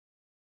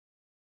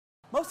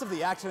Most of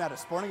the action at a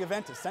sporting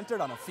event is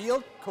centered on a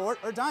field, court,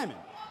 or diamond,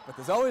 but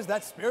there's always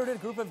that spirited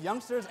group of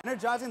youngsters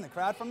energizing the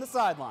crowd from the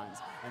sidelines,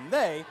 and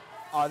they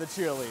are the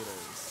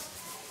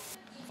cheerleaders.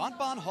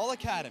 Fontbonne Hall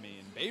Academy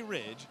in Bay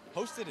Ridge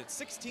hosted its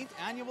 16th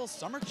annual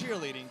summer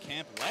cheerleading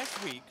camp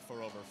last week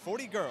for over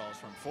 40 girls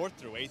from 4th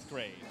through 8th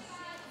grade.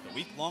 The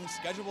week-long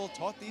schedule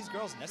taught these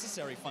girls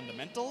necessary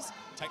fundamentals,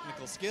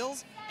 technical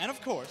skills, and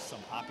of course, some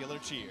popular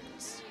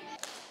cheers.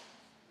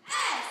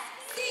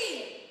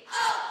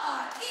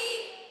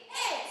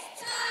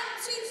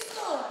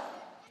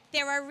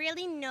 There are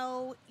really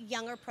no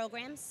younger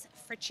programs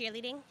for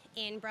cheerleading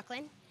in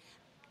Brooklyn.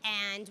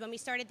 And when we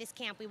started this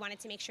camp, we wanted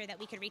to make sure that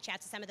we could reach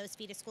out to some of those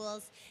feeder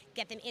schools,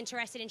 get them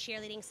interested in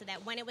cheerleading so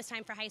that when it was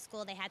time for high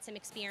school, they had some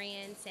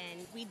experience.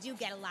 And we do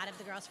get a lot of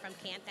the girls from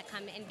camp that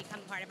come and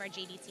become part of our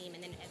JV team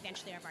and then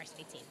eventually our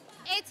varsity team.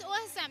 It's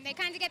awesome. They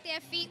kind of get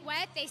their feet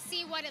wet. They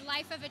see what a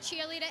life of a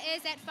cheerleader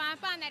is at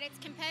Fontbonne, that it's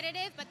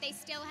competitive, but they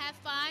still have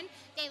fun.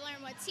 They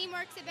learn what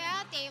teamwork's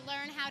about. They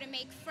learn how to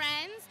make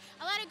friends.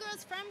 A lot of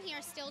girls from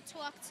here still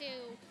talk to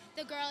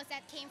the girls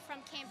that came from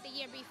camp the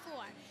year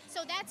before.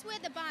 So that's where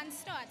the bond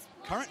starts.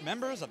 Current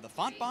members of the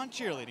Fontbonne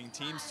cheerleading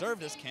team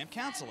served as camp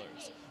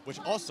counselors, which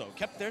also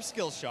kept their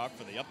skills sharp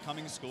for the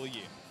upcoming school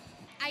year.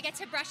 I get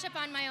to brush up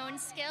on my own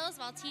skills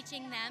while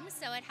teaching them,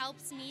 so it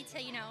helps me to,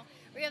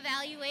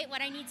 reevaluate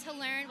what I need to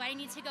learn, what I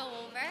need to go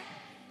over.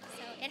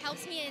 So it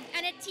helps me,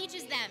 and it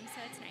teaches them,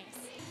 so it's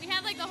nice. We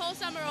have the whole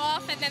summer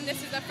off, and then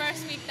this is the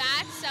first week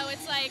back, so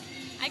it's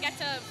I get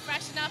to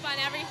freshen up on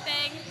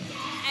everything,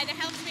 and it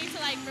helps me to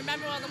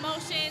remember all the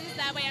motions.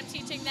 That way I'm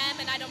teaching them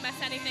and I don't mess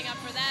anything up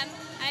for them.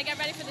 And I get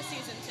ready for the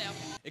season too.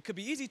 It could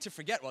be easy to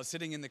forget while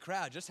sitting in the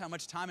crowd just how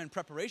much time and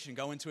preparation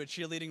go into a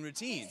cheerleading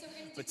routine.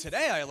 But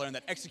today I learned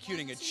that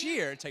executing a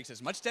cheer takes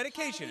as much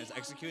dedication as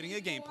executing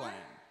a game plan.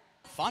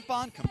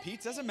 Fontbonne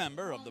competes as a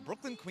member of the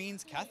Brooklyn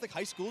Queens Catholic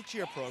High School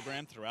cheer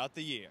program throughout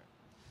the year.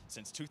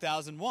 Since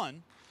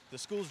 2001, the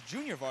school's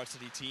junior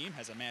varsity team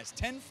has amassed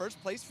 10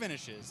 first-place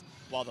finishes,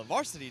 while the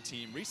varsity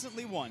team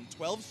recently won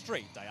 12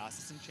 straight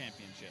diocesan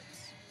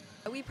championships.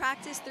 We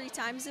practice 3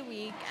 times a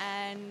week,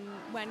 and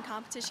when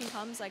competition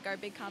comes, like our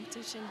big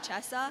competition,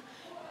 Chessa,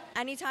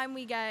 anytime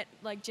we get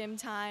gym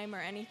time or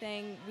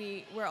anything,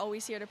 we're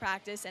always here to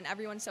practice, and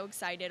everyone's so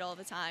excited all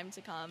the time to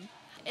come.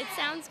 It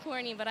sounds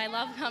corny, but I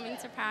love coming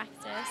to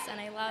practice,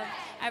 and I love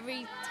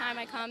every time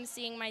I come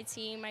seeing my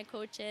team, my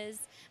coaches,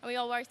 and we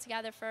all work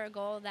together for a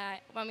goal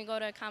that when we go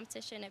to a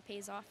competition, it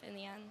pays off in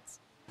the end.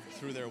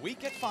 Through their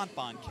week at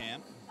Fontbonne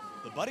camp,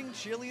 the budding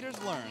cheerleaders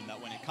learn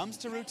that when it comes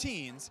to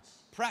routines,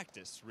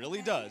 practice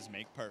really does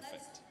make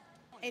perfect.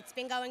 It's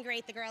been going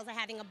great. The girls are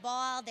having a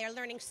ball. They're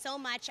learning so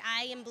much.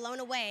 I am blown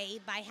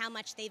away by how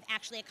much they've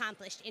actually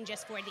accomplished in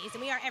just 4 days.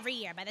 And we are every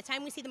year. By the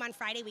time we see them on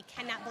Friday, we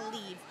cannot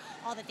believe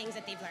all the things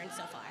that they've learned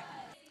so far.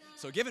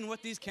 So given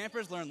what these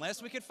campers learned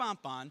last week at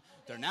Fontbonne,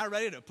 they're now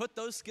ready to put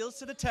those skills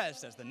to the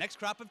test as the next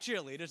crop of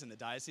cheerleaders in the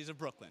Diocese of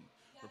Brooklyn.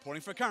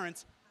 Reporting for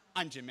Current,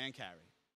 I'm Jim Mancari.